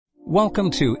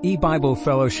Welcome to E-Bible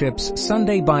Fellowship's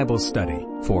Sunday Bible Study.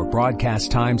 For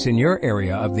broadcast times in your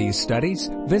area of these studies,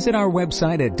 visit our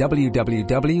website at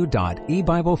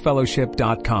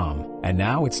www.ebiblefellowship.com. And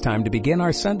now it's time to begin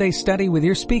our Sunday study with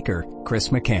your speaker, Chris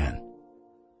McCann.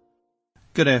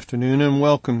 Good afternoon and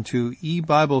welcome to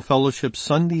E-Bible Fellowship's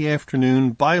Sunday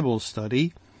afternoon Bible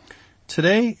study.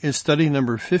 Today is study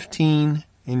number 15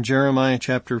 in Jeremiah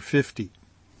chapter 50.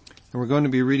 And we're going to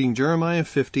be reading Jeremiah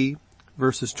 50,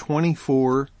 verses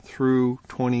 24 through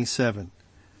 27.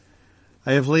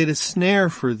 I have laid a snare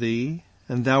for thee,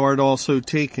 and thou art also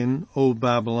taken, O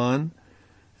Babylon,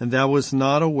 and thou wast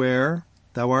not aware,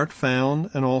 thou art found,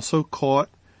 and also caught,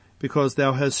 because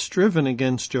thou hast striven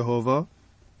against Jehovah.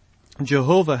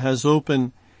 Jehovah has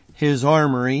opened his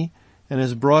armory, and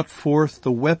has brought forth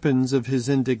the weapons of his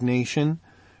indignation,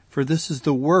 for this is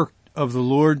the work of the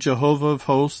Lord Jehovah of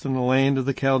hosts in the land of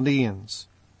the Chaldeans.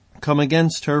 Come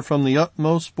against her from the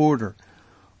utmost border,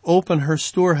 open her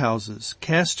storehouses,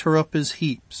 cast her up as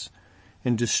heaps,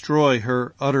 and destroy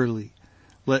her utterly.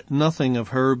 Let nothing of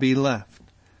her be left.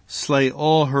 Slay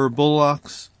all her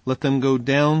bullocks, let them go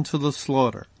down to the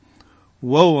slaughter.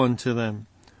 Woe unto them,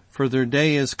 for their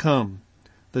day is come,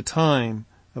 the time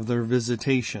of their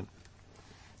visitation.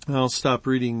 I'll stop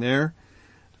reading there.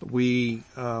 We,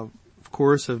 of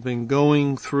course, have been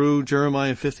going through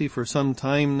Jeremiah 50 for some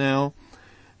time now.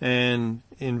 And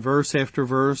in verse after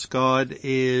verse, God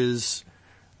is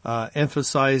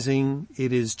emphasizing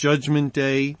it is judgment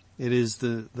day. It is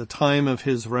the time of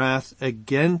his wrath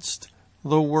against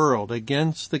the world,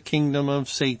 against the kingdom of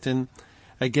Satan,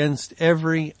 against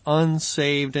every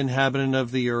unsaved inhabitant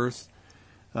of the earth,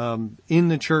 in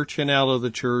the church and out of the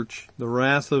church. The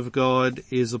wrath of God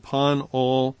is upon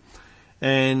all,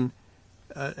 and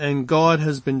God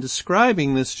has been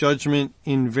describing this judgment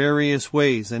in various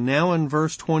ways. And now in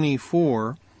verse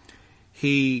 24,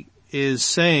 he is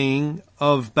saying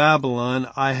of Babylon,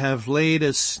 I have laid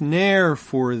a snare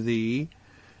for thee,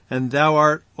 and thou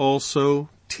art also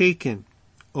taken,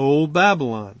 O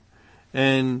Babylon.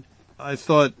 And I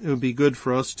thought it would be good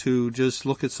for us to just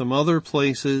look at some other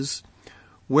places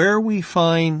where we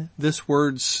find this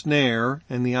word snare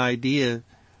and the idea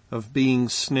of being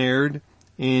snared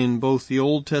in both the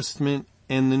Old Testament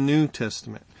and the New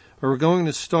Testament. We're going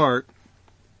to start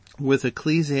with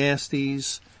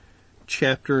Ecclesiastes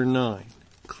chapter 9.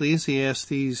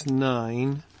 Ecclesiastes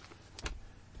 9,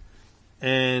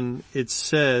 and it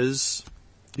says,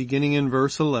 beginning in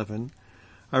verse 11,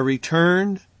 I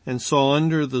returned and saw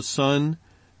under the sun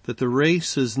that the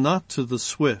race is not to the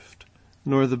swift,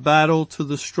 nor the battle to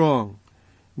the strong,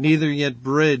 neither yet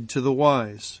bread to the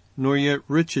wise, nor yet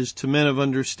riches to men of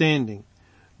understanding,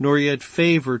 nor yet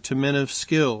favor to men of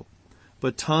skill,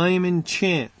 but time and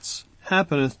chance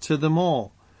happeneth to them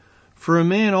all. For a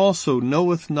man also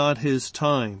knoweth not his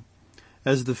time,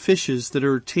 as the fishes that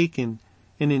are taken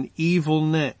in an evil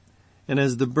net, and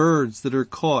as the birds that are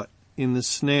caught in the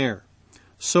snare.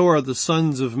 So are the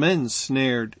sons of men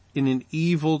snared in an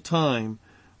evil time,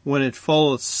 when it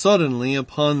falleth suddenly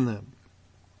upon them.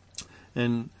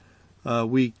 And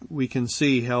we can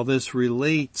see how this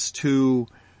relates to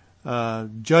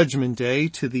Judgment Day,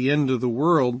 to the end of the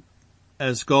world,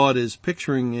 as God is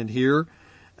picturing it here.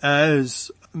 As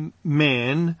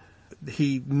man,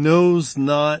 he knows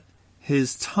not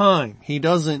his time. He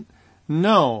doesn't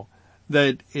know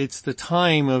that it's the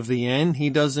time of the end.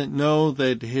 He doesn't know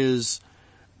that his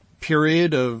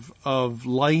period of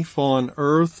life on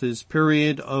earth, his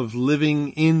period of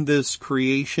living in this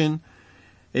creation,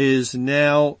 is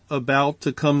now about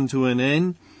to come to an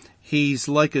end. He's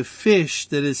like a fish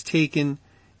that is taken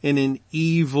in an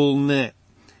evil net,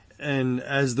 and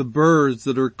as the birds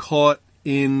that are caught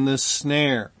in the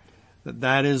snare.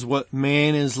 That is what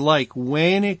man is like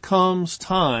when it comes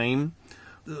time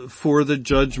for the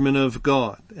judgment of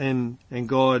God. And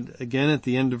God, again at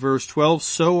the end of verse 12,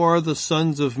 so are the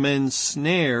sons of men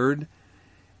snared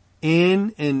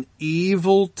in an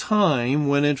evil time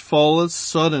when it falleth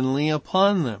suddenly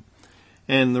upon them.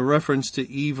 And the reference to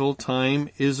evil time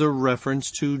is a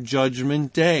reference to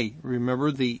Judgment Day. Remember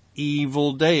the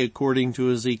evil day according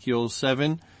to Ezekiel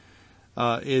 7.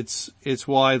 It's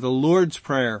why the Lord's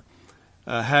Prayer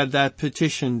had that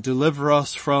petition, deliver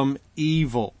us from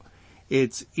evil.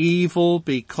 It's evil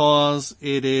because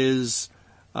it is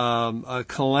a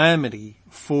calamity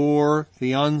for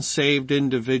the unsaved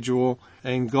individual.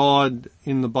 And God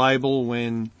in the Bible,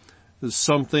 when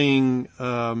something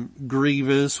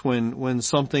grievous, when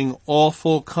something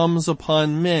awful comes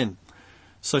upon men,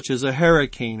 such as a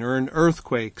hurricane or an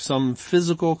earthquake, some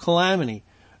physical calamity,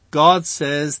 God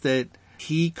says that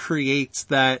he creates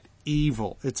that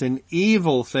evil. It's an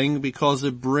evil thing because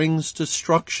it brings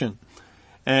destruction.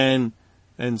 And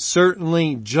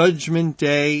certainly Judgment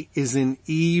Day is an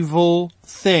evil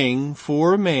thing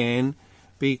for man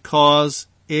because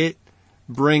it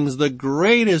brings the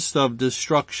greatest of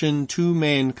destruction to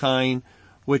mankind,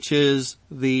 which is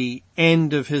the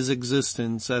end of his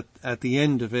existence. At the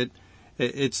end of it,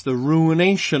 it's the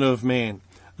ruination of man,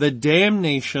 the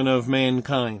damnation of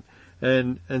mankind.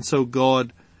 And so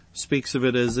God speaks of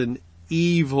it as an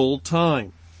evil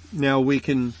time. Now we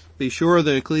can be sure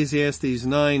that Ecclesiastes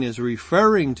 9 is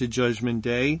referring to Judgment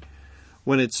Day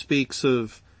when it speaks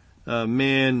of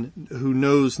man who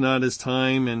knows not his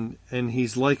time, and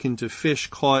he's likened to fish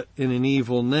caught in an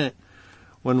evil net.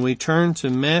 When we turn to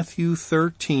Matthew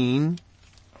 13,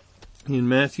 in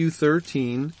Matthew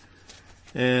 13,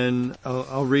 and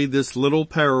I'll read this little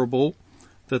parable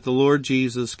that the Lord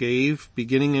Jesus gave,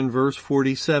 beginning in verse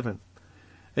 47.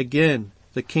 Again,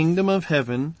 the kingdom of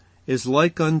heaven is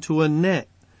like unto a net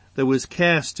that was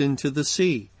cast into the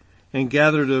sea, and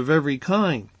gathered of every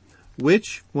kind,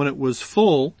 which, when it was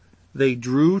full, they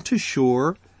drew to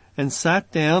shore, and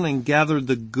sat down and gathered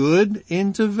the good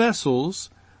into vessels,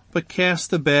 but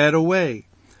cast the bad away.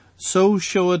 So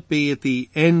shall it be at the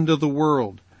end of the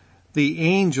world. The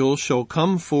angel shall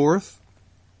come forth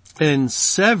and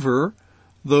sever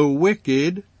the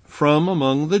wicked from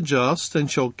among the just, and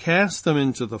shall cast them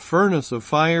into the furnace of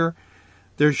fire.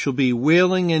 There shall be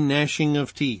wailing and gnashing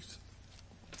of teeth.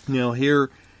 Now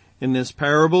here in this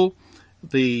parable,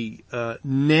 the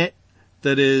net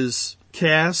that is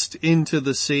cast into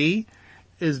the sea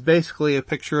is basically a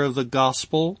picture of the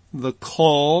gospel, the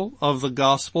call of the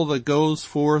gospel that goes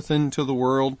forth into the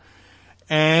world.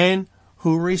 And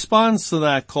who responds to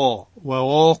that call? Well,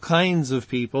 all kinds of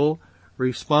people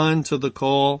respond to the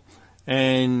call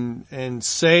and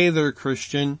say they're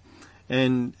Christian,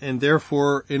 and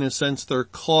therefore, in a sense, they're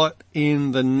caught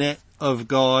in the net of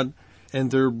God,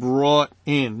 and they're brought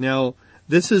in. Now,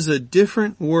 this is a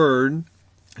different word,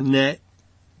 net.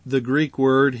 The Greek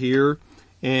word here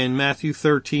in Matthew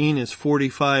 13 is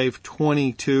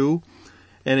 45:22,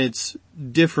 and it's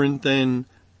different than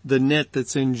the net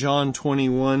that's in John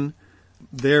 21.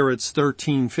 There it's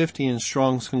 1350 in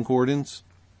Strong's Concordance.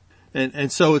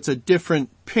 And so it's a different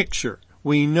picture.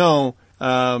 We know,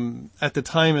 at the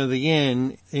time of the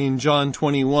end, in John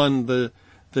 21, the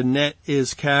net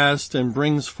is cast and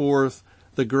brings forth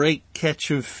the great catch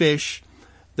of fish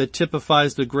that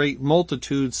typifies the great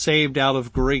multitude saved out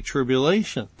of great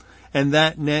tribulation. And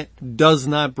that net does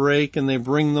not break, and they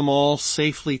bring them all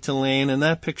safely to land, and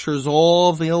that pictures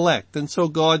all the elect. And so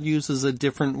God uses a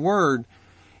different word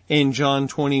in John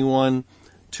 21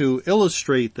 to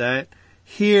illustrate that.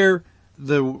 Here,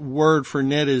 the word for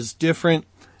net is different,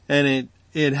 and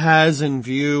it has in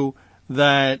view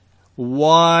that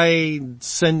wide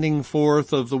sending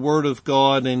forth of the word of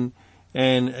God, and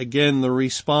again, the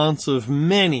response of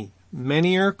many.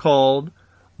 Many are called,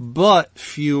 but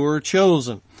few are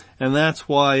chosen. And that's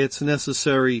why it's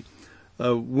necessary,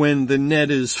 when the net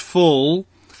is full,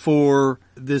 for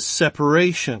this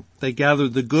separation. They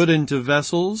gathered the good into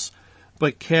vessels,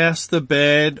 but cast the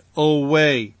bad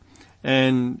away.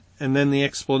 And then the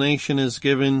explanation is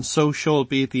given, so shall it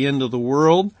be at the end of the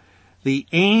world. The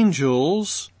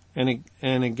angels, and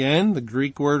again, the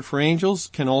Greek word for angels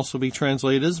can also be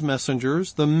translated as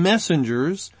messengers. The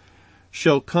messengers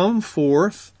shall come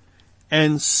forth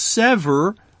and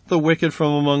sever the wicked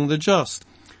from among the just.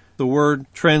 The word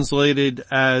translated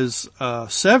as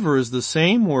sever is the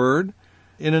same word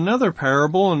in another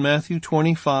parable in Matthew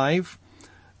 25,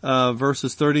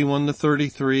 verses 31 to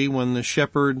 33, when the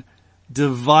shepherd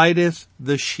divideth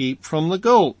the sheep from the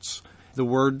goats. The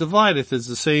word divideth is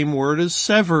the same word as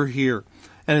sever here,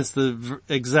 and it's the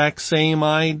exact same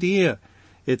idea.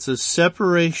 It's a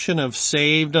separation of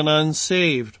saved and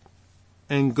unsaved.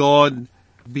 And God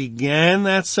began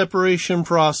that separation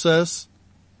process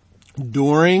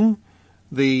during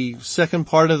the second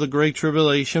part of the Great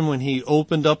Tribulation, when he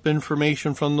opened up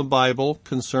information from the Bible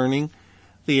concerning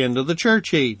the end of the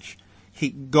church age.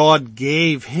 God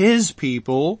gave his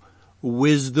people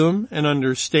wisdom and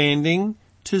understanding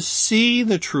to see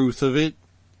the truth of it,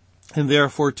 and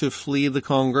therefore to flee the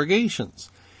congregations.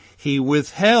 He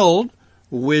withheld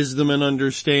wisdom and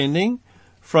understanding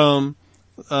from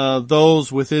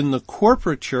those within the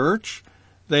corporate church.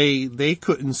 They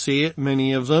couldn't see it,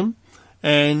 many of them,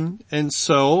 and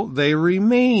so they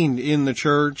remained in the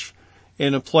church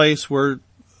in a place where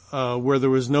there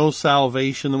was no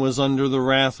salvation, that was under the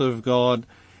wrath of God,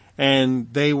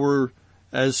 and they were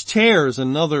as tares,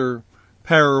 another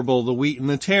parable, the wheat and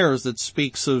the tares, that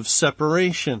speaks of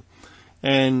separation.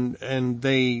 and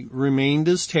they remained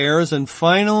as tares. And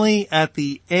finally, at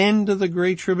the end of the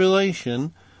Great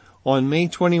Tribulation, on May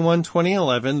 21,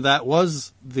 2011, that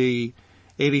was the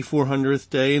 8400th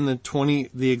day in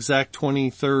the exact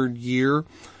 23rd year.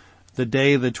 The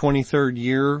day of the 23rd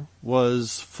year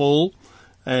was full.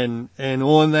 And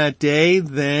on that day,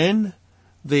 then,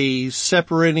 the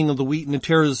separating of the wheat and the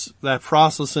tares, that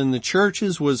process in the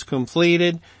churches was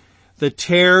completed. The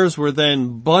tares were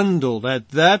then bundled at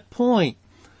that point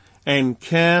and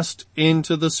cast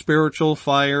into the spiritual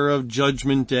fire of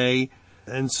Judgment Day.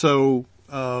 And so,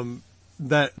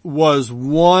 that was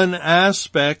one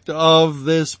aspect of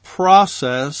this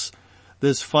process,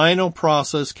 this final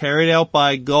process carried out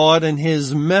by God and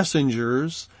His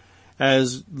messengers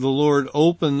as the Lord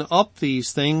opened up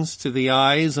these things to the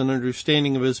eyes and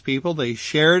understanding of His people. They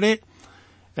shared it,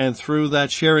 and through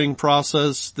that sharing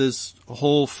process, this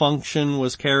whole function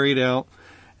was carried out,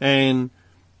 and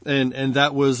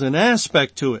that was an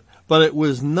aspect to it. But it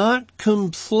was not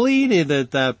completed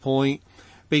at that point,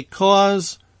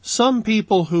 because some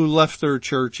people who left their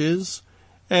churches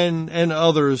and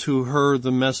others who heard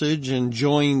the message and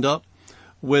joined up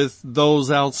with those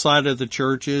outside of the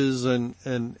churches and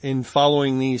in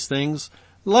following these things,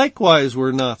 likewise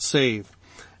were not saved.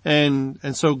 And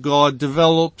so God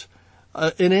developed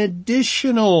an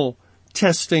additional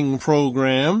testing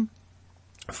program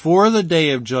for the day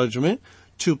of judgment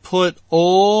to put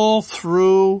all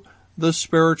through the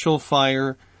spiritual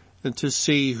fire and to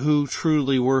see who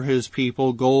truly were His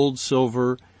people, gold,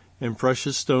 silver, and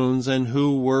precious stones, and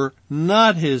who were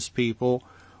not His people,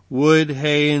 wood,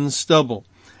 hay, and stubble.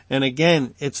 And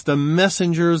again, it's the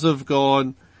messengers of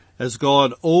God, as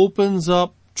God opens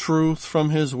up truth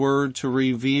from His Word to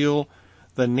reveal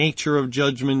the nature of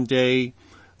Judgment Day,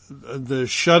 the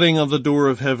shutting of the door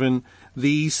of heaven.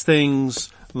 These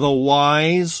things the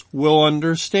wise will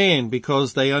understand,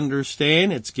 because they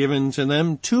understand, it's given to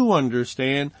them to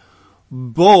understand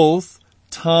both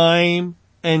time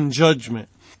and judgment.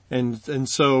 And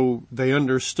so they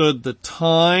understood the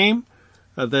time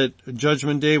that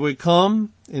Judgment Day would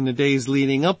come in the days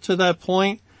leading up to that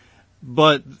point,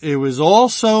 but it was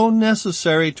also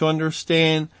necessary to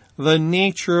understand the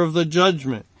nature of the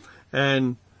judgment.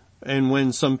 And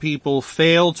when some people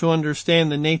fail to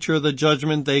understand the nature of the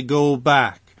judgment, they go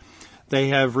back. They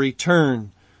have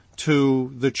returned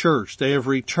to the church. They have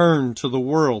returned to the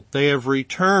world. They have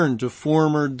returned to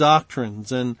former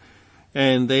doctrines, and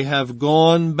they have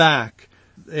gone back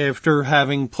after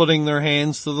having putting their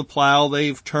hands to the plow.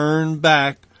 They've turned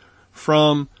back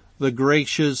from the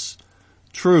gracious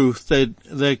truth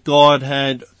that God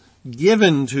had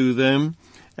given to them,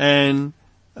 and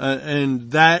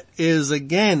that is,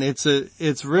 again,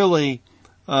 it's really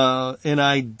an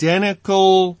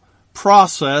identical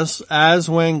process as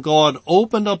when God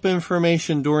opened up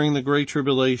information during the Great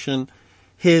Tribulation.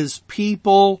 His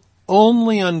people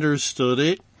only understood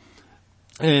it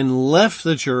and left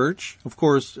the church. Of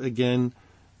course, again,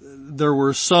 there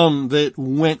were some that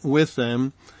went with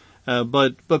them,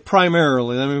 but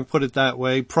primarily, let me put it that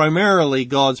way, primarily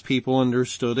God's people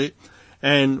understood it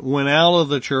and went out of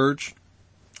the church,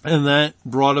 and that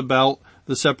brought about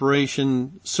the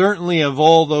separation, certainly of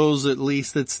all those at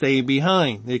least that stay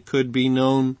behind. It could be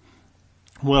known,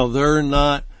 well, they're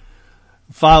not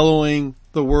following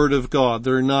the Word of God.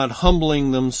 They're not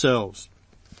humbling themselves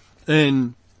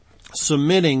and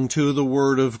submitting to the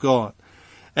Word of God.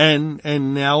 And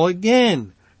now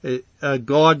again,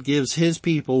 God gives His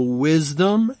people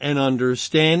wisdom and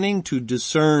understanding to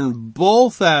discern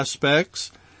both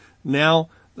aspects. Now,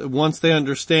 once they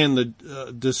understand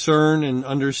discern and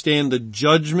understand the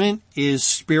judgment is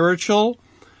spiritual,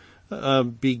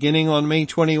 beginning on May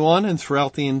 21 and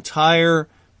throughout the entire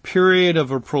period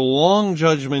of a prolonged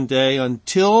Judgment Day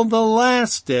until the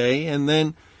last day, and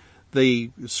then the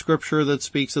scripture that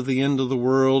speaks of the end of the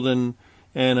world and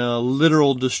a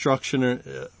literal destruction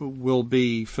will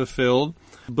be fulfilled.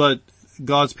 But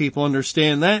God's people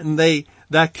understand that, and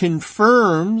that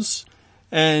confirms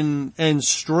and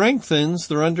strengthens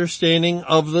their understanding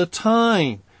of the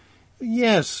time.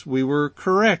 Yes, we were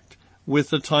correct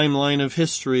with the timeline of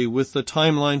history, with the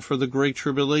timeline for the Great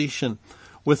Tribulation,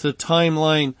 with the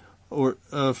timeline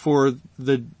for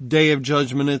the Day of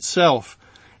Judgment itself.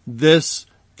 This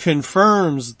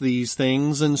confirms these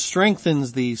things and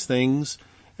strengthens these things,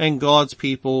 and God's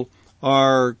people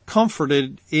are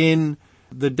comforted in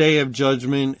the Day of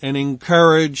Judgment and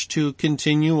encouraged to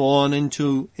continue on and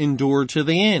to endure to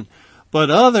the end. But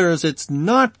others, it's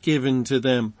not given to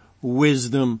them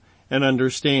wisdom and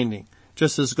understanding.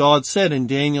 Just as God said in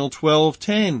Daniel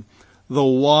 12:10, the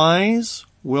wise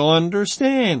will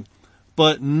understand,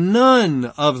 but none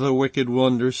of the wicked will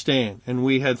understand. And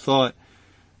we had thought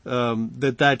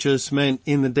that just meant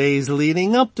in the days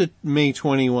leading up to May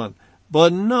 21.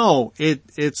 But no,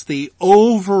 it's the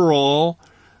overall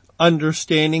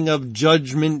understanding of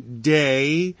Judgment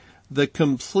Day, the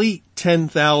complete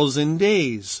 10,000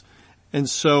 days. And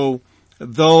so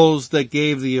those that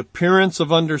gave the appearance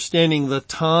of understanding the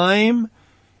time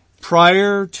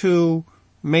prior to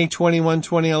May 21,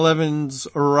 2011's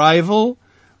arrival,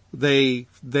 they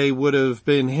would have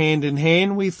been hand in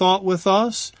hand, we thought, with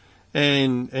us.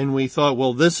 And we thought,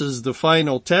 well, this is the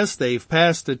final test. They've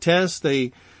passed the test.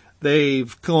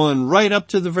 They've gone right up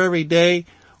to the very day.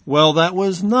 Well, that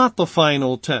was not the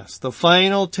final test. The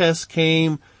final test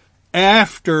came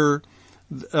after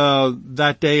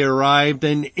that day arrived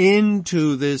and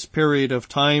into this period of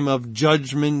time of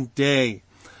Judgment Day.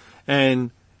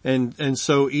 And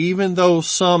so even though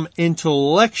some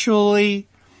intellectually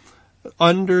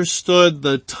understood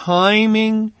the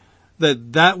timing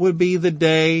that would be the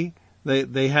day,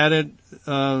 they had it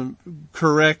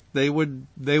correct. They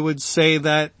would say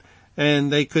that,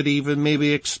 and they could even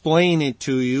maybe explain it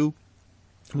to you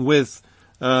with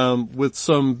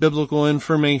some biblical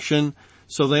information.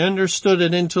 So they understood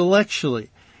it intellectually.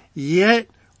 Yet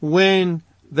when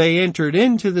they entered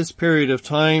into this period of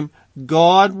time,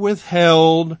 God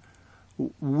withheld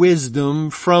wisdom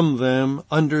from them,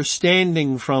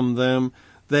 understanding from them.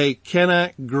 They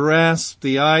cannot grasp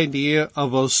the idea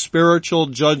of a spiritual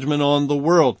judgment on the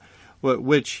world,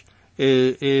 which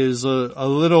is a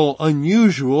little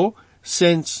unusual,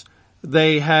 since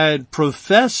they had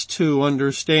professed to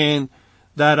understand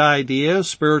that idea of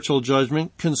spiritual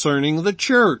judgment concerning the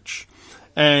church.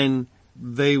 And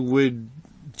they would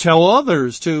tell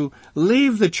others to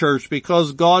leave the church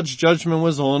because God's judgment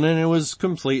was on and it was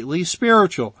completely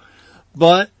spiritual.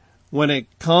 But when it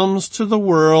comes to the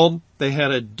world, they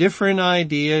had a different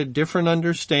idea, different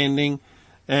understanding,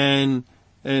 and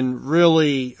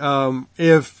really,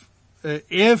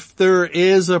 if there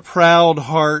is a proud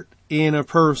heart in a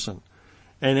person,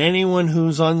 and anyone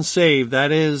who's unsaved,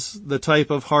 that is the type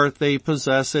of heart they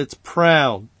possess. It's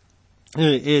proud.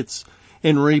 It's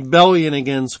in rebellion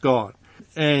against God.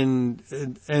 And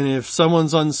if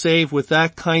someone's unsaved with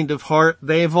that kind of heart,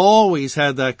 they've always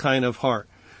had that kind of heart.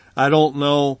 I don't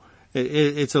know.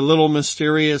 It's a little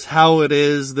mysterious how it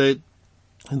is that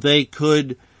they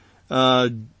could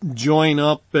join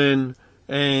up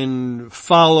and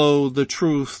follow the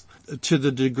truth to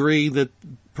the degree that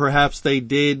perhaps they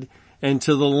did, and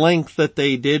to the length that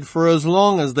they did for as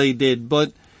long as they did.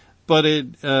 But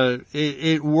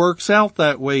it works out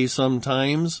that way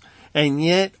sometimes, and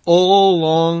yet all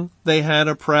along they had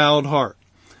a proud heart.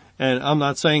 And I'm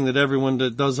not saying that everyone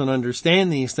that doesn't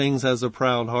understand these things has a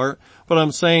proud heart, but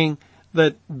I'm saying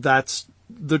that that's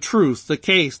the truth, the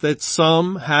case, that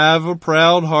some have a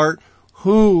proud heart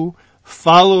who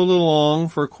followed along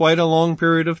for quite a long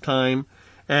period of time,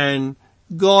 and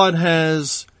God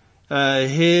has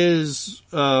his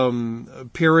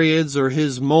periods or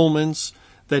his moments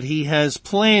that he has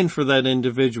planned for that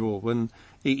individual. When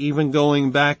even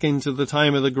going back into the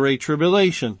time of the Great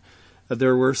Tribulation,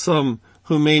 there were some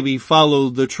who maybe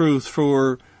followed the truth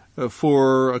for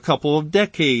a couple of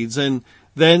decades, and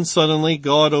then suddenly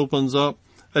God opens up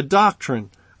a doctrine,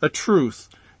 a truth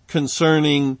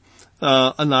concerning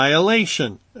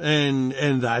annihilation,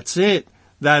 and that's it.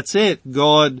 That's it.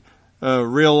 God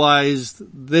realized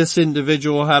this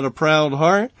individual had a proud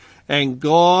heart, and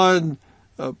God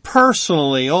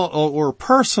personally or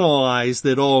personalized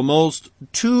it almost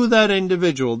to that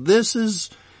individual. This is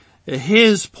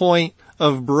his point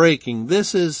of breaking.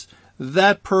 This is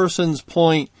that person's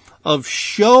point of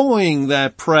showing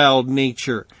that proud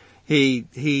nature. He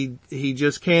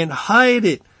just can't hide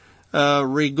it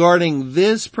regarding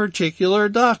this particular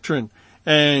doctrine,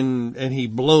 and he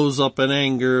blows up in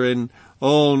anger and,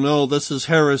 oh no, this is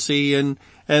heresy, and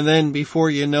then before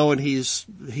you know it, he's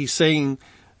saying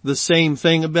the same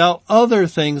thing about other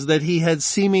things that he had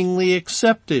seemingly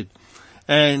accepted.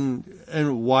 And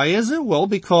why is it? Well,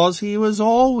 because he was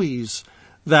always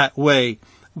that way,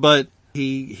 but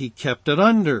he kept it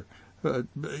under.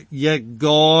 Yet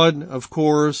God, of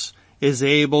course, is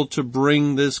able to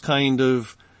bring this kind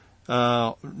of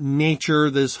nature,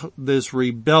 this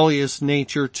rebellious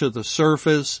nature to the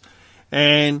surface.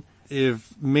 And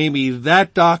if maybe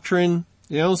that doctrine,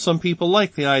 some people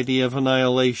like the idea of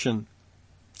annihilation,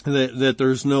 that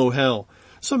there's no hell.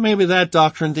 So maybe that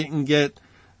doctrine didn't get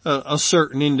a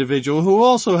certain individual who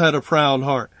also had a proud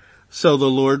heart. So the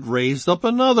Lord raised up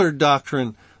another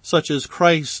doctrine, such as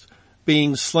Christ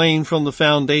being slain from the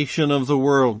foundation of the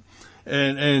world.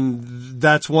 And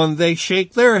that's when they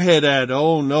shake their head at,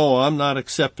 oh no, I'm not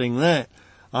accepting that.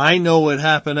 I know what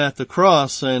happened at the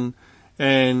cross, and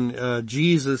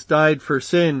Jesus died for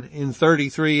sin in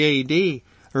 33 AD.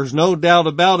 There's no doubt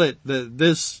about it that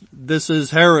this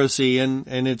is heresy, and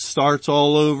it starts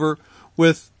all over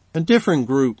with a different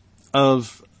group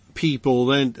of people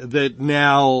that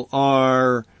now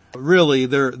are really,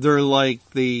 they're like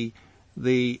the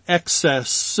excess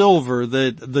silver,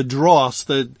 the dross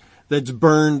that's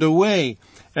burned away.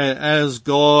 As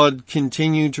God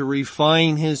continued to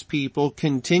refine his people,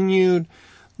 continued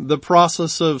the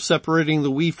process of separating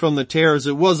the wheat from the tares.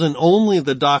 It wasn't only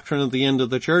the doctrine of the end of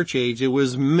the church age, it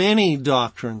was many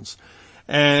doctrines.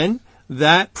 And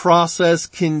that process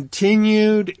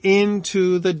continued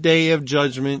into the day of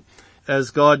judgment. As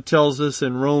God tells us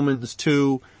in Romans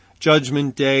 2,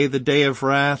 Judgment Day, the day of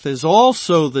wrath, is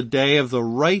also the day of the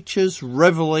righteous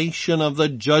revelation of the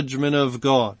judgment of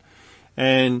God.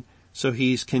 And so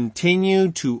he's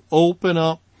continued to open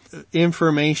up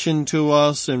information to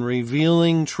us and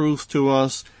revealing truth to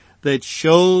us that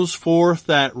shows forth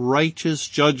that righteous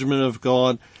judgment of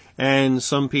God. And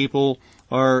some people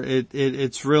are,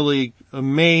 it's really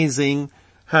amazing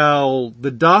how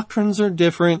the doctrines are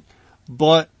different,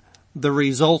 but the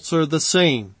results are the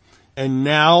same. And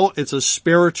now it's a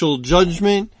spiritual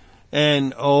judgment,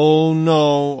 and oh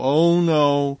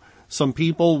no, some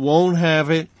people won't have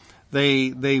it.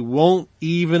 They won't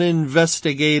even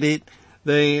investigate it.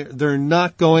 They're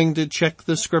not going to check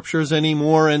the scriptures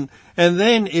anymore. And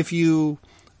then if you,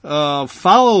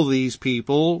 follow these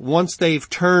people, once they've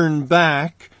turned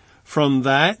back from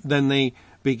that, then they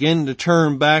begin to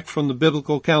turn back from the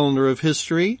biblical calendar of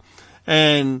history.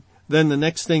 And then the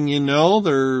next thing you know,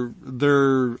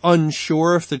 they're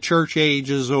unsure if the church age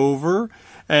is over.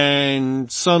 And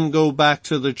some go back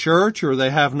to the church, or they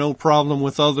have no problem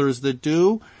with others that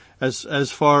do.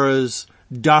 As far as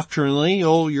doctrinally,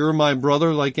 oh, you're my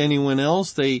brother like anyone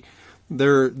else.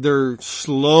 They're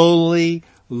slowly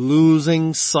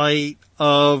losing sight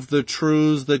of the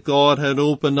truths that God had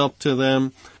opened up to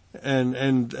them.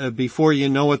 And before you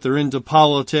know it, they're into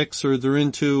politics, or they're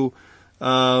into,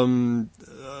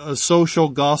 a social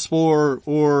gospel,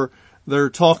 or they're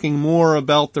talking more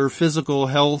about their physical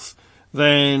health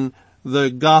than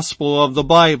the gospel of the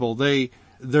Bible.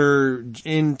 They're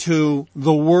into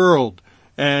the world,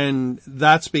 and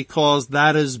that's because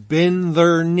that has been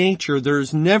their nature.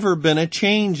 There's never been a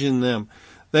change in them.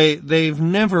 They've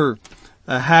never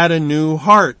had a new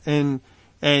heart, and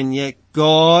yet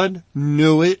God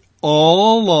knew it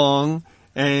all along,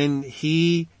 and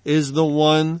he is the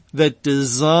one that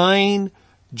designed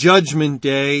Judgment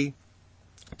Day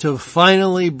to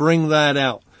finally bring that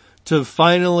out, to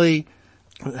finally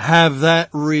have that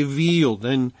revealed.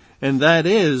 And that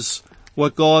is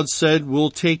what God said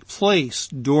will take place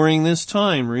during this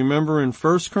time. Remember in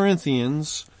 1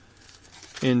 Corinthians,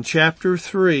 in chapter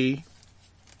 3,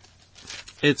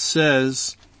 it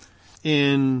says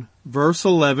in verse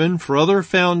 11, "For other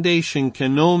foundation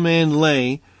can no man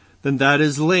lay than that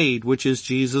is laid, which is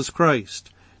Jesus Christ.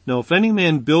 Now if any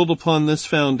man build upon this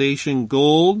foundation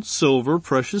gold, silver,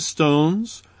 precious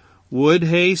stones, wood,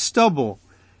 hay, stubble,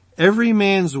 every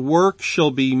man's work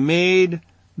shall be made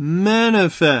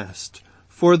manifest,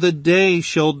 for the day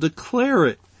shall declare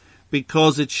it,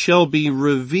 because it shall be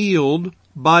revealed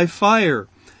by fire.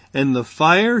 And the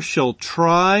fire shall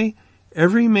try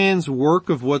every man's work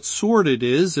of what sort it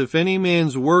is. If any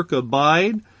man's work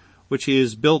abide, which he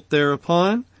has built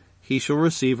thereupon, he shall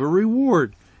receive a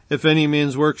reward. If any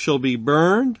man's work shall be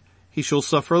burned, he shall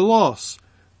suffer loss,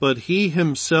 but he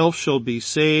himself shall be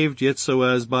saved, yet so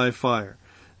as by fire."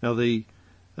 Now the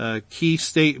key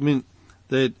statement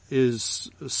that is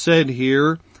said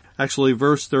here, actually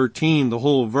verse 13, the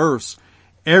whole verse,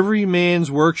 every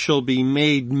man's work shall be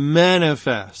made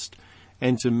manifest.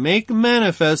 And to make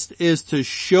manifest is to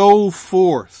show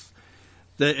forth.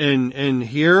 And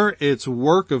here it's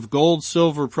work of gold,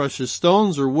 silver, precious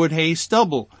stones, or wood, hay,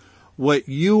 stubble. What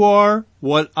you are,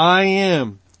 what I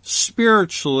am,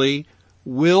 spiritually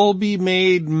will be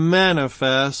made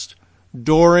manifest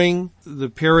during the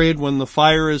period when the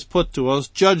fire is put to us,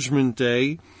 Judgment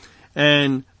Day,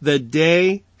 and the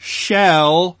day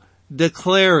shall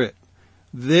declare it.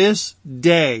 This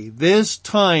day, this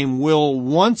time will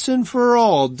once and for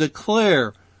all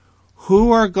declare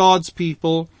who are God's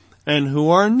people and who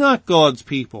are not God's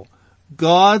people.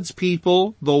 God's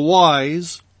people, the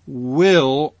wise,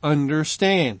 will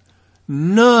understand.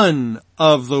 None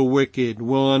of the wicked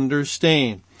will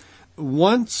understand.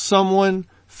 Once someone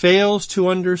fails to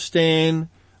understand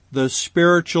the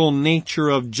spiritual nature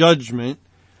of judgment,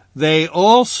 they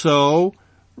also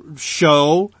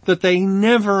show that they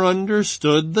never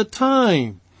understood the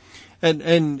time.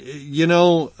 And you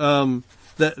know,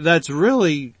 that's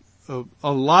really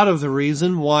a lot of the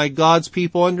reason why God's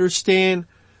people understand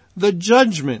the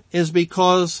judgment is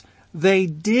because they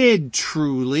did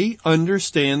truly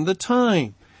understand the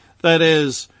time. That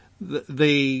is,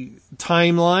 the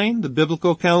timeline, the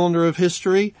biblical calendar of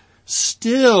history,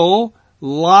 still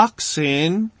locks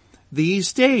in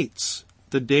these dates.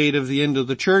 The date of the end of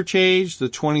the church age, the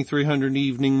 2300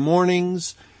 evening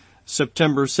mornings,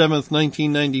 September 7th,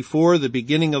 1994, the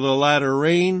beginning of the latter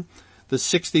rain, the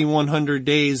 6100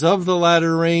 days of the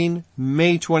latter rain,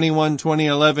 May 21,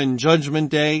 2011,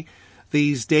 Judgment Day.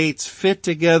 These dates fit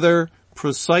together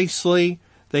precisely.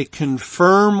 They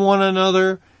confirm one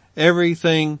another.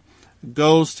 Everything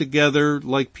goes together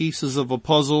like pieces of a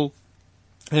puzzle.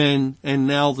 And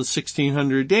now the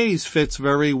 1600 days fits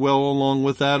very well along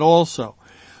with that also.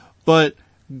 But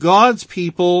God's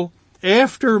people,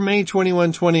 after May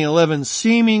 21, 2011,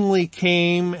 seemingly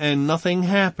came and nothing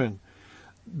happened.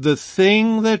 The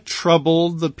thing that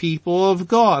troubled the people of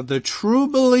God, the true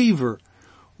believer,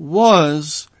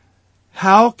 was,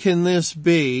 how can this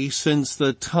be since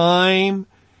the time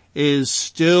is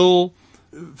still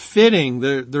fitting?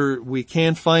 We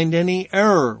can't find any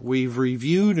error. We've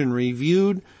reviewed and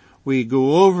reviewed. We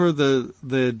go over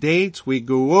the dates. We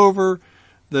go over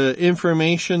the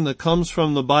information that comes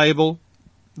from the Bible.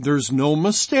 There's no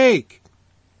mistake.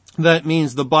 That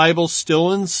means the Bible's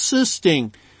still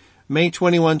insisting May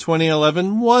 21,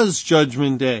 2011 was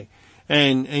Judgment Day.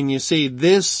 And you see,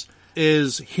 this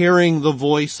is hearing the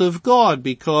voice of God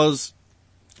because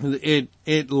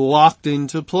it locked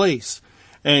into place.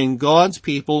 And God's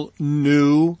people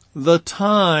knew the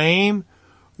time,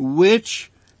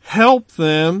 which helped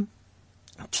them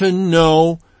to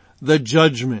know the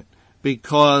judgment.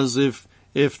 Because if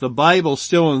the Bible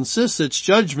still insists it's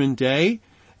Judgment Day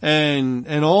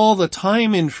and all the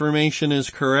time information is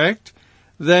correct,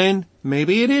 then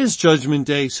maybe it is Judgment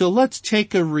Day. So let's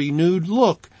take a renewed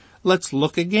look. Let's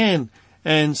look again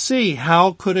and see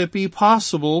how could it be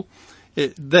possible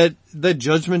that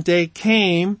Judgment Day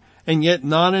came and yet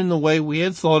not in the way we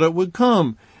had thought it would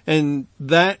come. And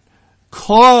that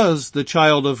caused the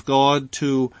child of God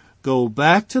to go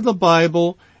back to the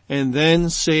Bible and then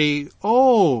say,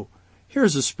 oh,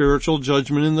 here's a spiritual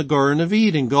judgment in the Garden of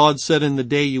Eden. God said, in the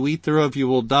day you eat thereof you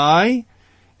will die.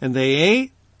 And they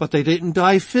ate, but they didn't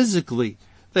die physically.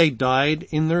 They died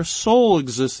in their soul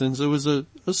existence. It was a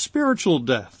spiritual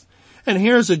death. And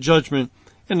here's a judgment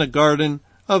in the Garden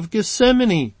of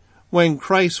Gethsemane when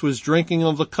Christ was drinking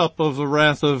of the cup of the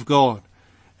wrath of God.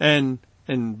 And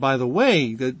by the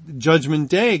way, the Judgment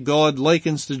Day, God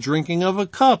likens to drinking of a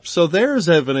cup. So there's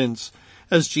evidence.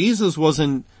 As Jesus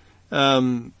wasn't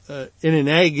in an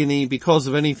agony because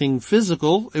of anything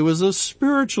physical, it was a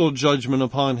spiritual judgment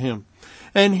upon him.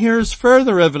 And here's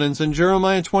further evidence in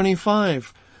Jeremiah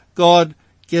 25. God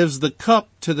gives the cup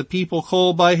to the people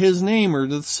called by his name, or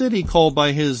the city called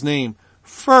by his name,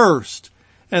 first.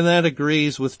 And that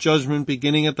agrees with judgment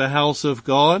beginning at the house of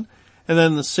God. And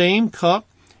then the same cup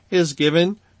is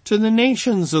given to the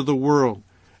nations of the world.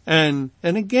 And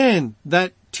again,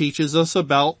 that teaches us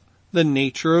about the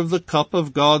nature of the cup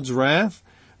of God's wrath,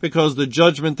 because the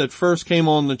judgment that first came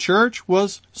on the church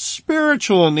was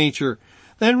spiritual in nature.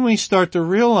 Then we start to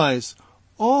realize,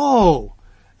 oh,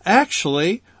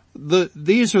 actually,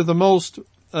 these are the most,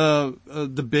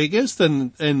 the biggest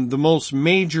and the most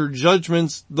major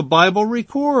judgments the Bible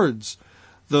records.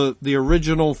 The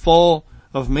original fall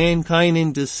of mankind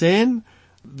into sin,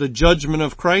 the judgment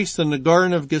of Christ in the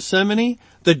Garden of Gethsemane,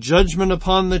 the judgment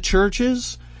upon the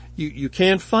churches. You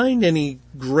can't find any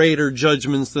greater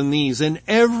judgments than these, and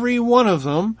every one of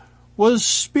them was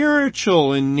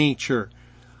spiritual in nature.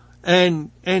 And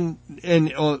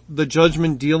the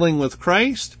judgment dealing with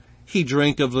Christ, he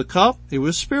drank of the cup, it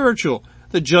was spiritual.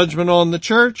 The judgment on the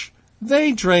church,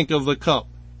 they drank of the cup,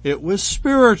 it was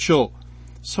spiritual.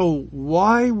 So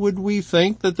why would we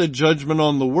think that the judgment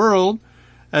on the world,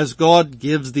 as God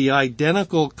gives the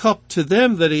identical cup to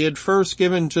them that he had first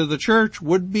given to the church,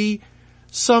 would be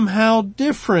somehow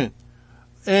different?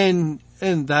 And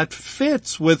that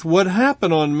fits with what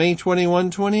happened on May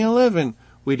 21, 2011.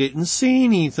 We didn't see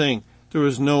anything. There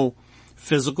was no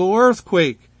physical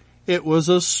earthquake. It was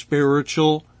a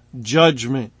spiritual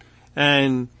judgment.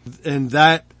 And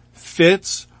that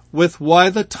fits with why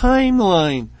the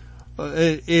timeline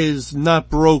is not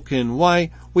broken,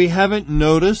 why we haven't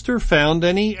noticed or found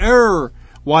any error,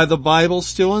 why the Bible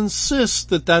still insists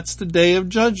that that's the day of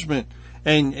judgment.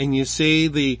 And you see,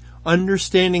 the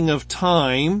understanding of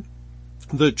time,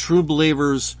 the true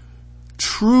believers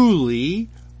truly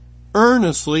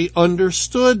earnestly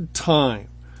understood time.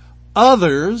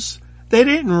 Others, they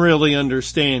didn't really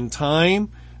understand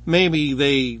time. Maybe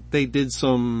they did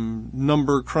some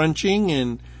number crunching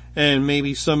and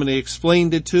maybe somebody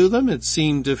explained it to them. It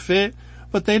seemed to fit,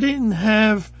 but they didn't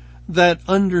have that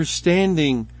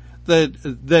understanding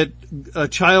that a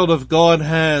child of God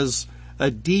has a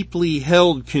deeply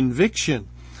held conviction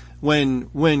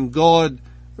when God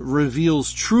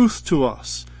reveals truth to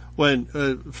us. When,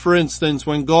 for instance,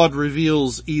 when God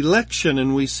reveals election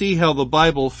and we see how the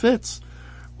Bible fits,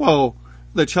 well,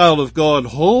 the child of God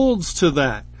holds to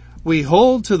that. We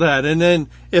hold to that. And then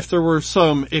if there were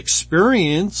some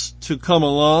experience to come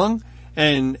along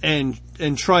and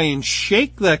try and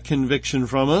shake that conviction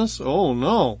from us, oh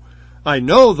no, I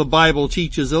know the Bible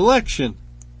teaches election.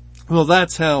 Well,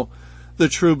 that's how the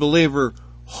true believer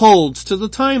holds to the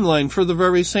timeline for the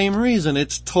very same reason.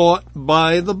 It's taught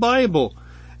by the Bible.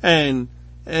 And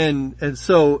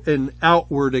so an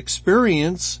outward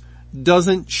experience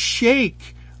doesn't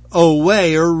shake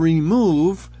away or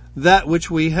remove that which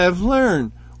we have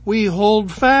learned. We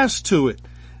hold fast to it.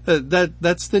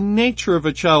 That's the nature of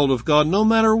a child of God, no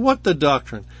matter what the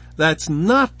doctrine. That's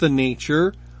not the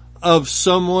nature of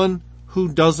someone who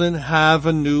doesn't have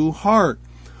a new heart,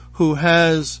 who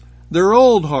has their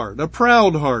old heart, a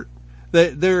proud heart.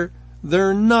 They're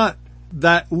not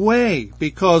that way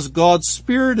because God's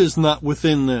Spirit is not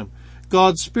within them.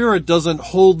 God's Spirit doesn't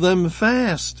hold them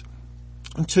fast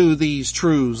to these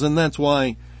truths, and that's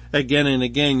why again and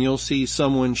again you'll see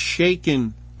someone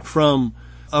shaken from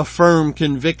a firm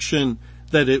conviction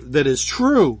that is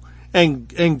true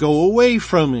and go away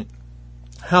from it.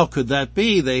 How could that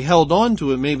be? They held on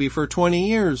to it maybe for 20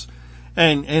 years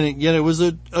and yet it was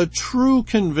a true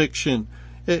conviction.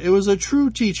 It was a true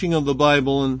teaching of the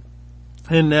Bible,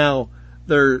 and now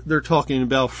they're talking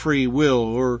about free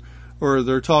will or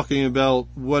they're talking about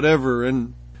whatever,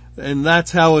 and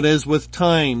that's how it is with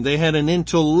time. They had an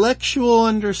intellectual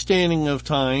understanding of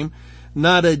time,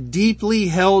 not a deeply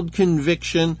held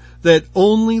conviction that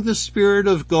only the Spirit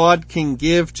of God can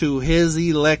give to His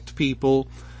elect people.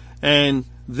 And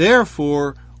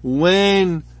therefore,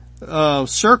 when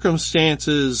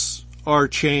circumstances are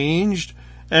changed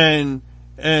and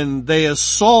they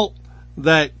assault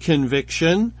that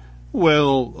conviction,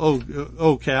 well,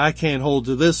 okay, I can't hold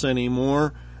to this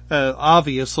anymore.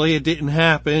 Obviously it didn't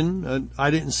happen. I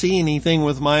didn't see anything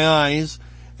with my eyes.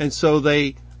 And so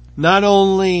they not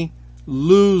only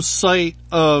lose sight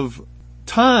of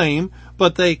time,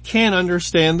 but they can't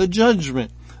understand the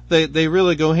judgment. They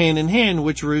really go hand in hand,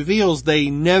 which reveals they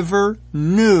never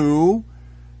knew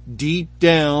deep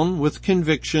down with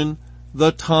conviction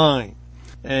the time.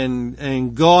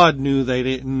 And God knew they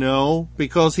didn't know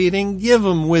because He didn't give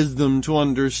them wisdom to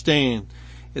understand.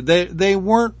 They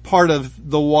weren't part of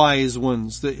the wise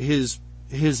ones, His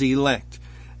elect.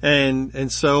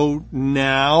 And so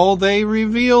now they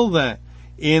reveal that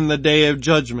in the day of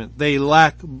judgment. They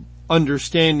lack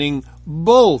understanding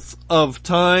both of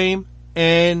time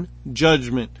and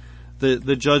judgment,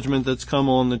 the judgment that's come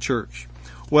on the church.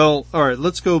 Well, alright,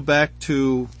 let's go back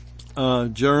to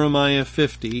Jeremiah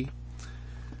 50.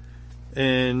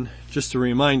 And just to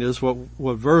remind us what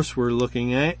verse we're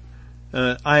looking at.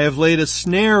 I have laid a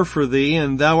snare for thee,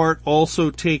 and thou art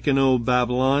also taken, O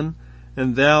Babylon,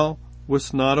 and thou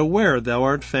wast not aware. Thou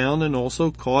art found and also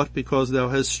caught, because thou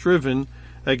hast striven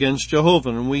against Jehovah.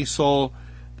 And we saw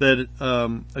that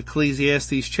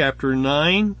Ecclesiastes chapter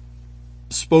 9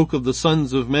 spoke of the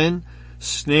sons of men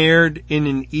snared in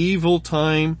an evil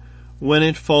time when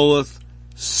it falleth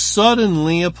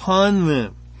suddenly upon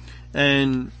them.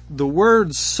 And the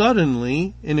word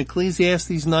suddenly in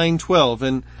Ecclesiastes 9:12,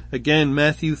 and again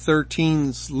Matthew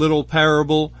 13's little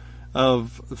parable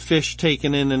of fish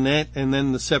taken in a net and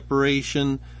then the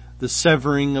separation, the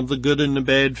severing of the good and the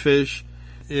bad fish,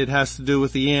 it has to do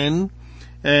with the end.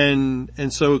 And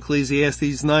so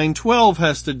Ecclesiastes 9:12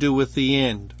 has to do with the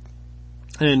end.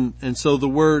 And so the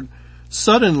word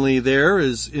suddenly there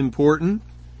is important.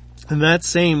 And that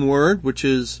same word, which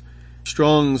is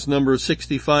Strong's number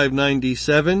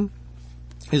 6597,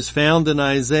 is found in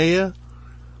Isaiah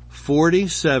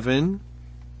 47.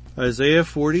 Isaiah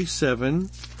 47.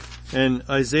 And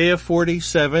Isaiah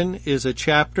 47 is a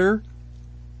chapter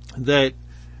that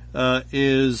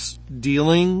is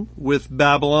dealing with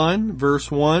Babylon.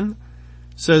 Verse 1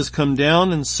 says, Come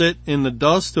down and sit in the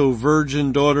dust, O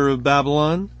virgin daughter of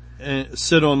Babylon, and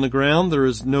sit on the ground. There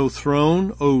is no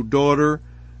throne, O daughter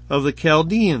of the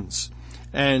Chaldeans.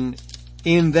 And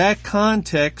in that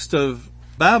context of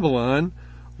Babylon,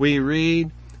 we read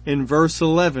in verse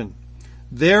 11,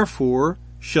 Therefore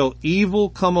shall evil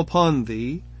come upon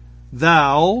thee,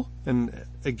 thou, and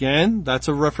again, that's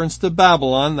a reference to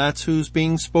Babylon, that's who's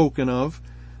being spoken of,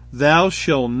 thou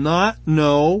shalt not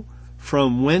know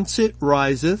from whence it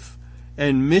riseth,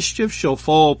 and mischief shall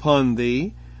fall upon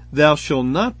thee, thou shalt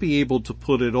not be able to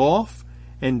put it off,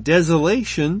 and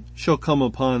desolation shall come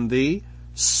upon thee,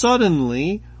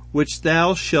 suddenly, which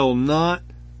thou shalt not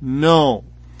know.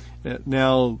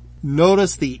 Now,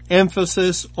 notice the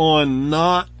emphasis on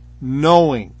not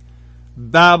knowing.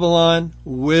 Babylon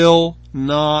will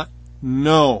not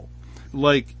know.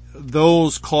 Like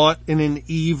those caught in an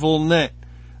evil net.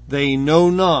 They know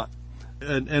not.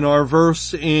 And our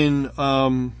verse in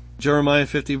Jeremiah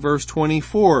 50 verse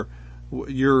 24,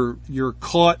 you're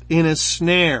caught in a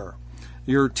snare.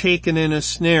 You're taken in a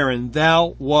snare, and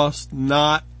thou wast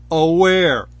not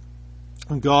aware.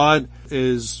 God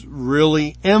is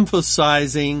really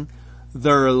emphasizing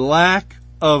their lack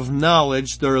of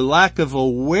knowledge, their lack of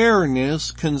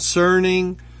awareness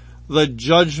concerning the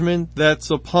judgment that's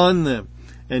upon them.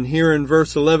 And here in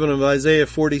verse 11 of Isaiah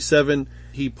 47,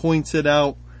 he points it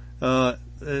out at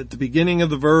the beginning of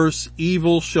the verse,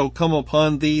 evil shall come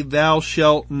upon thee, thou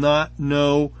shalt not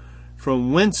know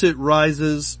from whence it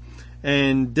rises,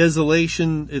 and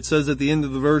desolation, it says at the end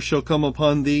of the verse, shall come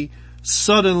upon thee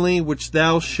suddenly, which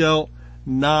thou shalt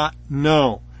not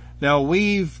know. Now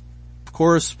we've, of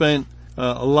course, spent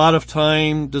a lot of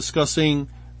time discussing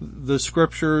the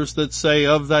scriptures that say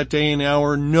of that day and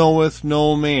hour knoweth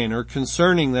no man, or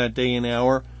concerning that day and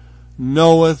hour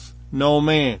knoweth no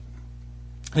man.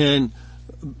 And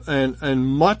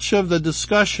much of the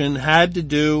discussion had to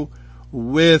do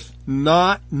with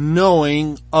not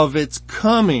knowing of its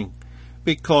coming,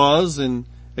 because, and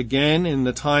again, in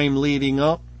the time leading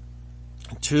up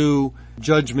to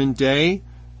Judgment Day,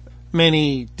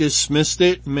 many dismissed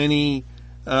it, many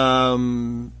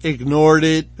ignored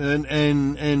it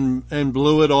and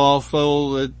blew it off.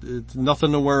 Oh, it's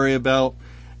nothing to worry about.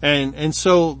 And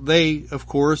so they, of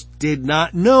course, did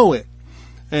not know it.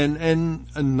 And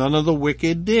none of the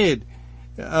wicked did.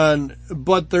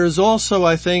 But there's also,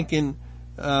 I think, an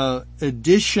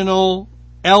additional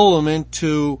element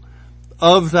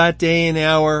of that day and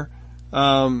hour,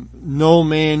 no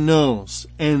man knows.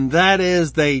 And that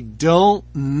is, they don't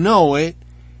know it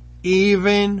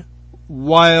even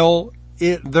while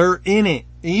they're in it.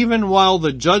 Even while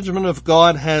the judgment of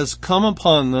God has come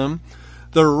upon them,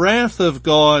 the wrath of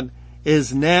God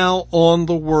is now on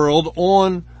the world,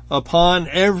 upon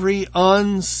every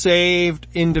unsaved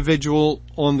individual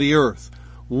on the earth.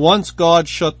 Once God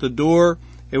shut the door,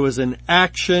 it was an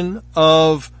action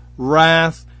of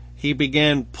wrath. He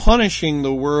began punishing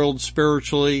the world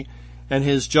spiritually, and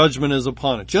his judgment is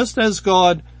upon it. Just as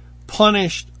God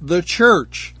punished the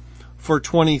church for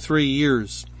 23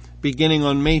 years, beginning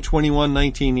on May 21,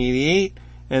 1988,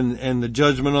 and the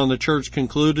judgment on the church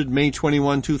concluded May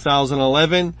 21,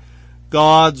 2011,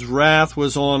 God's wrath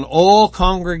was on all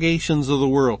congregations of the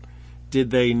world. Did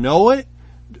they know it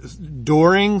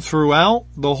throughout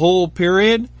the whole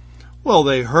period? Well,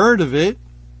 they heard of it.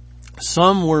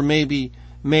 Some were maybe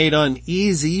made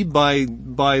uneasy by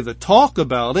the talk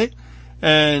about it,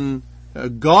 and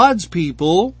God's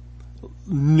people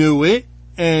knew it,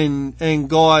 and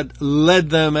God led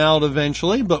them out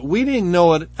eventually, but we didn't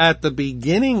know it at the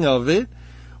beginning of it.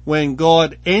 When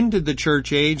God ended the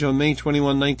church age on May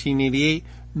 21, 1988,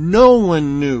 no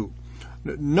one knew.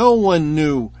 No one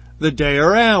knew the day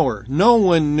or hour. No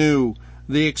one knew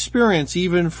the experience,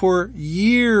 even for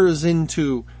years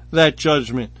into that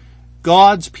judgment.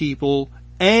 God's people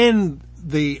and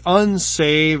the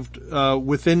unsaved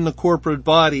within the corporate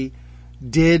body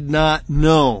did not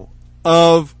know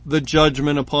of the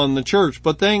judgment upon the church.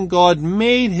 But then God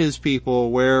made his people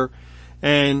aware,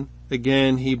 and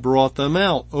again, he brought them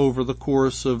out over the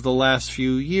course of the last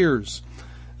few years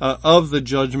of the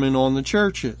judgment on the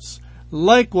churches.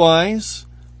 Likewise,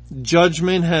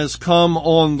 judgment has come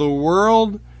on the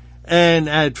world, and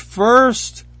at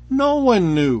first, no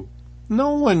one knew.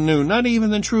 No one knew, not even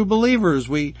the true believers.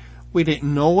 We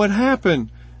didn't know what happened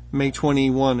May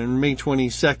 21 and May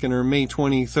 22nd or May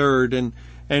 23rd,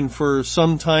 and for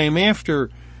some time after,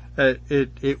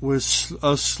 it was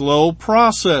a slow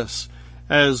process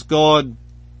as God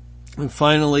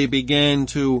finally began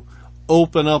to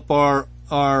open up our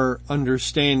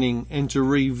understanding and to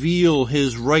reveal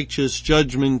his righteous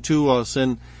judgment to us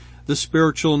and the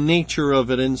spiritual nature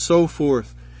of it and so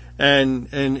forth. And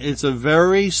it's a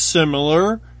very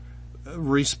similar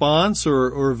response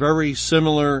or very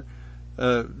similar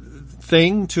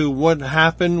thing to what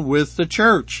happened with the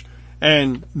church.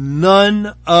 And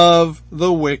none of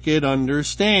the wicked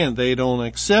understand. They don't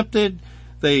accept it.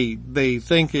 They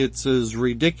think it's as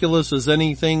ridiculous as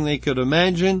anything they could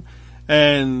imagine.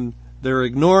 and they're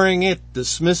ignoring it,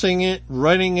 dismissing it,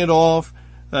 writing it off,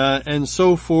 and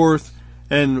so forth.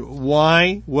 And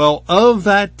why? Well, of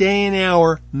that day and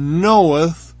hour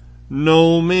knoweth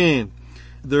no man.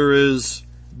 There is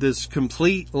this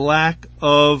complete lack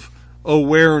of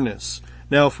awareness.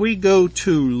 Now, if we go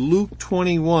to Luke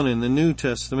 21 in the New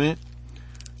Testament,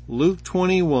 Luke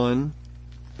 21,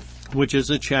 which is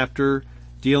a chapter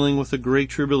dealing with the Great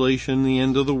Tribulation, the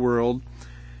end of the world,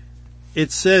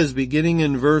 it says, beginning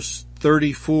in verse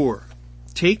 34,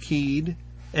 take heed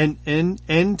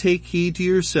and take heed to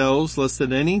yourselves, lest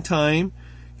at any time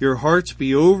your hearts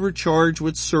be overcharged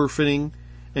with surfeiting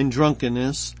and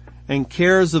drunkenness and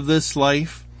cares of this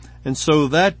life, and so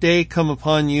that day come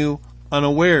upon you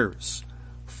unawares.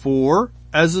 For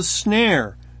as a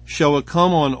snare shall it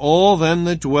come on all them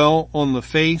that dwell on the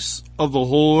face of the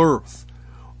whole earth.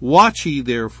 Watch ye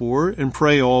therefore, and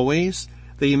pray always,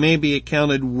 that ye may be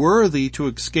accounted worthy to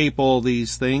escape all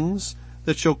these things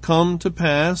that shall come to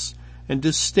pass, and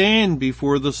to stand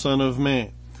before the Son of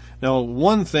Man. Now,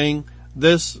 one thing,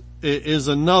 this is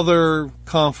another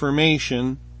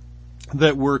confirmation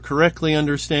that we're correctly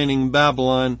understanding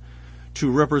Babylon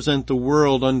to represent the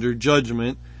world under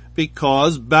judgment,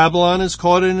 because Babylon is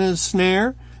caught in a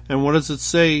snare. And what does it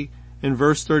say in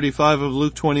verse 35 of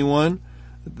Luke 21?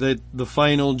 That the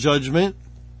final judgment,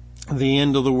 the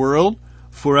end of the world.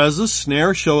 For as a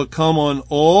snare shall it come on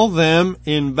all them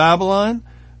in Babylon?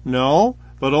 No,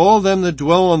 but all them that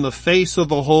dwell on the face of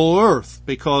the whole earth,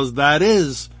 because that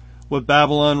is what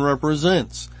Babylon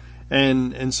represents.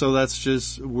 And so that's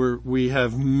just, we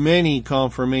have many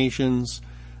confirmations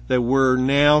that we're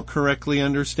now correctly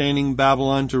understanding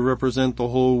Babylon to represent the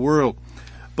whole world.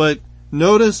 But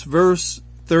notice verse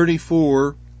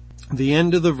 34, the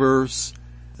end of the verse,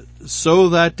 so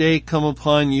that day come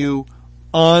upon you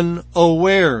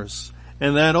unawares.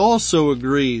 And that also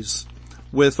agrees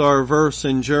with our verse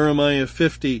in Jeremiah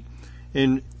 50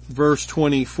 in verse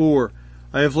 24.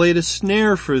 I have laid a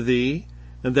snare for thee,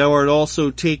 and thou art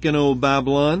also taken, O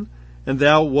Babylon, and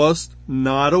thou wast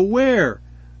not aware.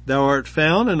 Thou art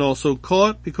found and also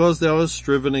caught, because thou hast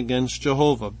striven against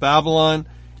Jehovah. Babylon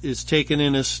is taken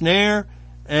in a snare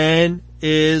and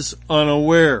is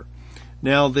unaware.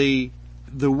 Now the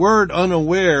word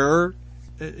unaware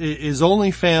is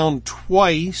only found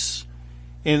twice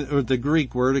or the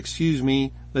Greek word,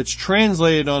 that's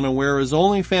translated unaware is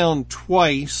only found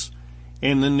twice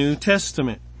in the New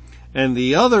Testament. And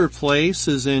the other place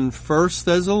is in 1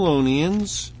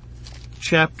 Thessalonians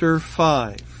chapter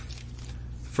 5.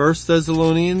 1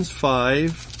 Thessalonians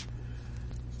 5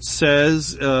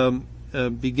 says,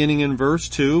 beginning in verse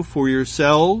 2, for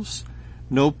yourselves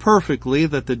know perfectly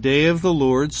that the day of the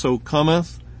Lord so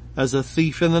cometh as a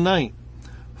thief in the night.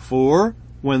 For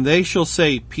when they shall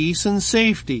say peace and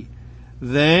safety,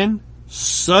 then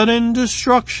sudden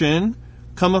destruction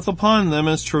cometh upon them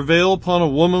as travail upon a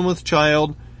woman with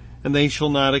child, and they shall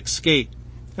not escape.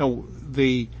 Now,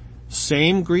 the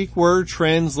same Greek word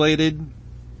translated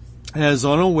as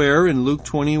unaware in Luke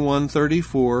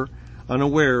 21:34,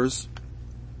 unawares,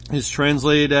 is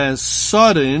translated as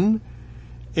sudden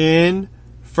in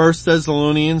 1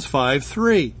 Thessalonians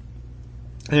 5:3.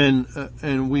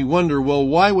 And we wonder, well,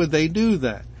 why would they do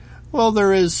that? Well,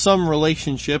 there is some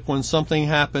relationship when something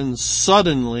happens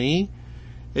suddenly.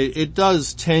 It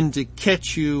does tend to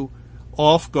catch you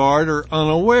off guard or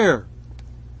unaware.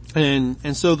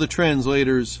 And so the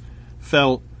translators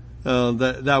felt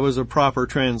that was a proper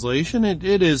translation.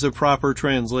 It is a proper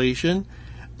translation,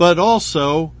 but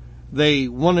also they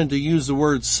wanted to use the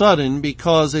word sudden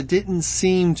because it didn't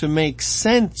seem to make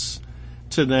sense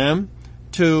to them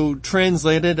to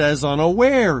translate it as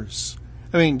unawares.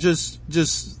 I mean, just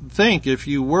think if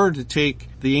you were to take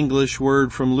the English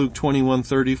word from Luke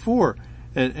 21:34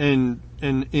 and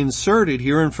insert it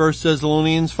here in 1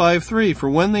 Thessalonians 5:3, for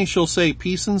when they shall say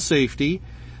peace and safety,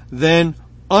 then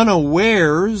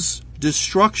unawares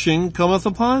destruction cometh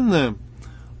upon them.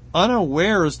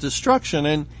 Unawares destruction.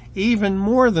 And even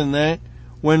more than that,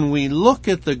 when we look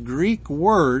at the Greek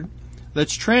word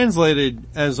that's translated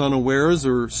as unawares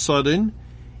or sudden,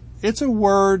 it's a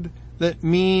word that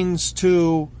means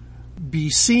to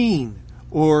be seen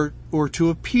or to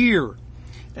appear.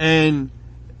 And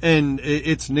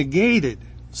it's negated.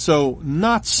 So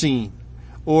not seen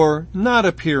or not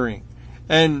appearing.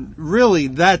 And really,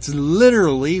 that's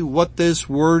literally what this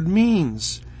word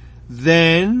means.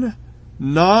 Then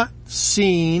not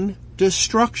seen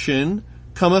destruction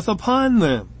cometh upon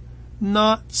them.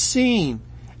 Not seen.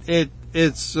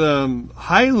 It's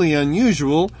highly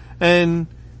unusual, and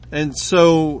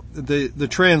so the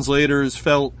translators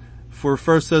felt for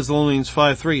 1 Thessalonians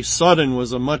 5:3, sudden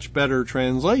was a much better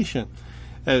translation.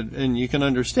 And you can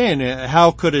understand,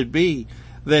 how could it be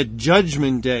that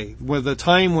Judgment Day, where the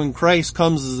time when Christ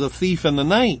comes as a thief in the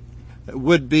night,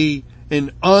 would be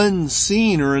an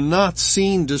unseen or a not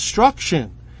seen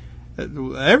destruction?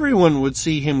 Everyone would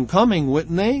see him coming,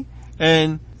 wouldn't they?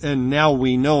 And now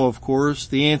we know, of course,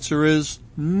 the answer is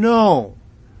no.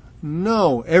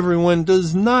 No, everyone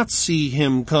does not see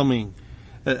him coming.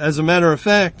 As a matter of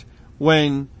fact,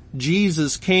 when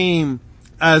Jesus came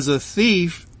as a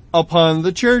thief upon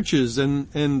the churches,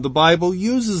 and the Bible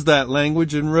uses that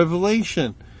language in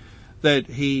Revelation, that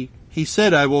he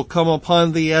said, I will come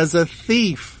upon thee as a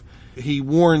thief. He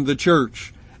warned the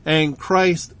church. And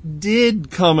Christ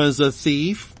did come as a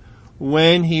thief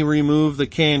when he removed the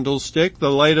candlestick,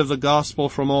 the light of the gospel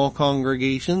from all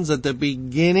congregations, at the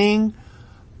beginning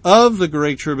of the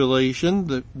Great Tribulation,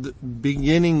 the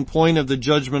beginning point of the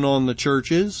judgment on the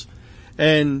churches.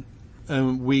 And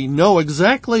we know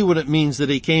exactly what it means that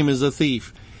he came as a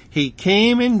thief. He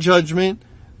came in judgment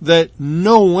that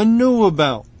no one knew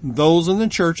about. Those in the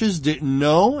churches didn't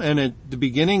know, and at the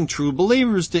beginning, true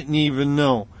believers didn't even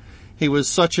know. He was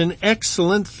such an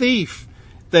excellent thief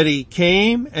that he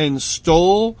came and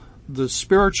stole the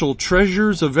spiritual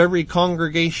treasures of every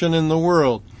congregation in the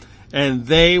world, and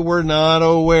they were not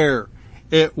aware.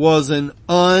 It was an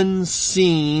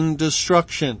unseen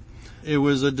destruction. It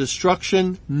was a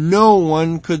destruction no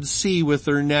one could see with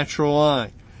their natural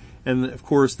eye. And of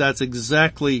course, that's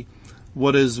exactly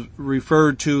what is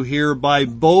referred to here by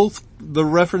both the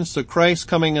reference to Christ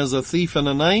coming as a thief in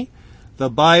the night. The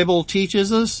Bible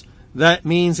teaches us that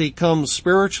means he comes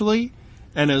spiritually,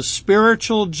 and a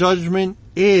spiritual judgment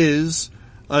is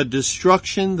a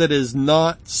destruction that is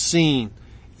not seen.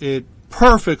 It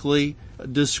perfectly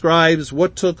describes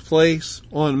what took place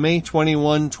on May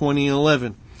 21,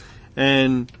 2011.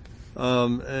 And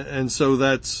so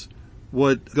that's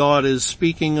what God is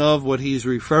speaking of, what he's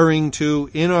referring to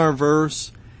in our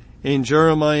verse in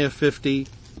Jeremiah 50.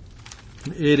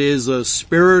 It is a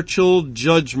spiritual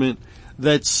judgment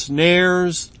that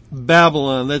snares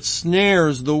Babylon, that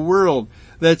snares the world,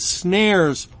 that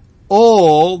snares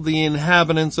all the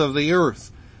inhabitants of the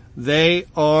earth. They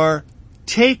are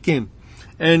taken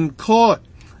and caught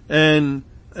and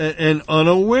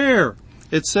unaware.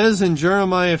 It says in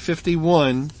Jeremiah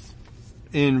 51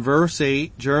 in verse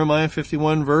 8, Jeremiah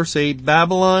 51 verse 8,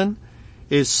 Babylon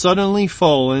is suddenly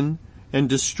fallen and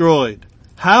destroyed.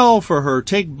 Howl for her,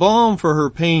 take balm for her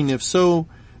pain, if so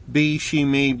be she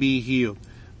may be healed.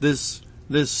 This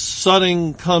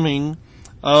sudden coming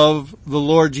of the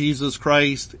Lord Jesus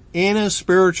Christ in a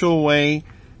spiritual way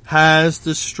has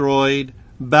destroyed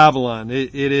Babylon.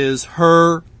 It is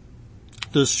her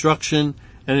destruction,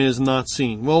 and it is not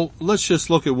seen. Well, let's just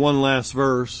look at one last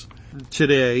verse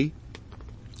today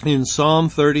in Psalm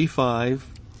 35.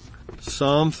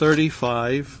 Psalm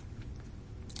 35,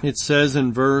 it says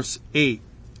in verse 8,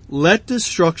 let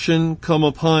destruction come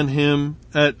upon him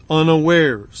at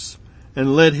unawares,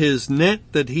 and let his net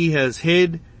that he has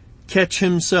hid catch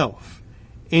himself.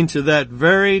 Into that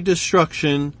very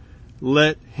destruction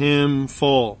let him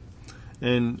fall.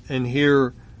 And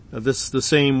here, this is the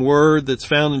same word that's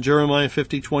found in Jeremiah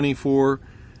 50:24,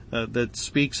 that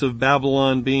speaks of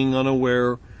Babylon being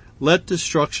unaware. Let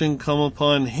destruction come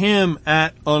upon him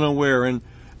at unaware. And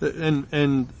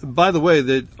by the way,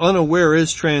 that unaware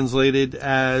is translated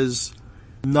as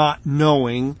not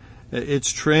knowing.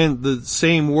 The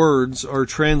same words are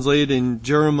translated in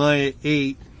Jeremiah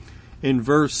 8 in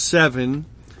verse 7,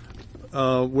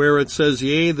 where it says,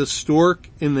 yea, the stork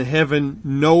in the heaven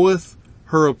knoweth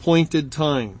her appointed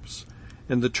times,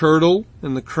 and the turtle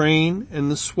and the crane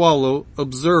and the swallow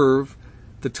observe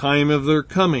the time of their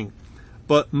coming.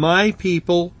 But my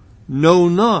people know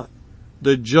not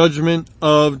the judgment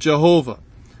of Jehovah.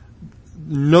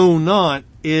 Know not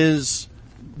is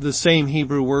the same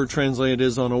Hebrew word translated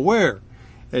as unaware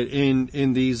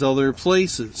in these other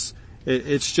places.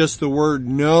 It's just the word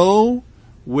know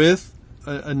with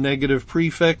a negative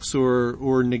prefix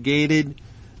or negated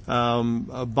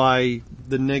by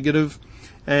the negative.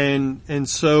 And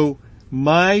so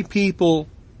my people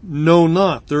know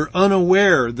not. They're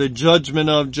unaware the judgment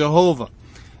of Jehovah.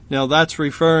 Now that's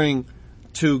referring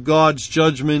to God's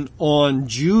judgment on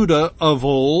Judah of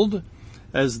old,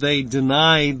 as they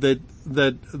denied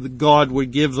that God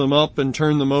would give them up and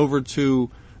turn them over to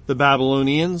the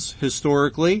Babylonians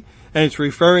historically. And it's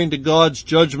referring to God's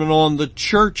judgment on the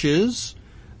churches.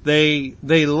 They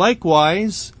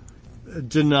likewise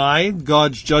denied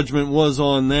God's judgment was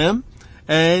on them.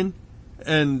 And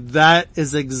that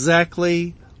is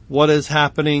exactly what is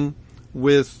happening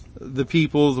with the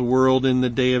people of the world in the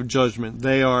day of judgment.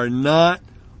 They are not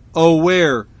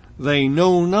aware. They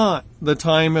know not the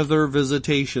time of their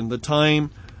visitation, the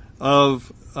time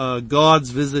of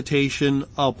God's visitation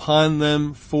upon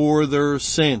them for their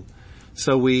sin.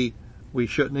 So we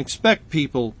shouldn't expect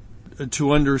people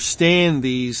to understand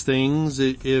these things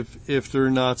if they're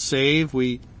not saved.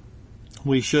 We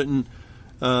shouldn't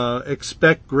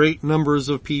expect great numbers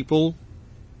of people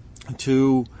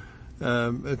to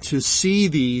see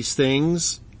these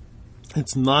things.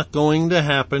 It's not going to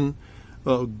happen.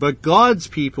 But God's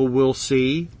people will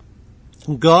see.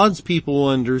 God's people will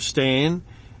understand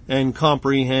and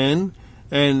comprehend,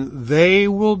 and they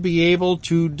will be able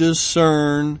to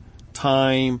discern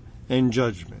time and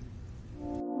judgment.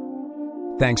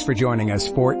 Thanks for joining us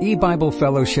for E-Bible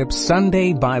Fellowship's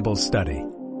Sunday Bible Study.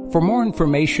 For more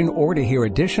information or to hear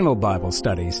additional Bible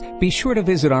studies, be sure to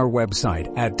visit our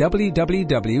website at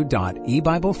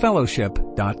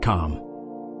www.ebiblefellowship.com.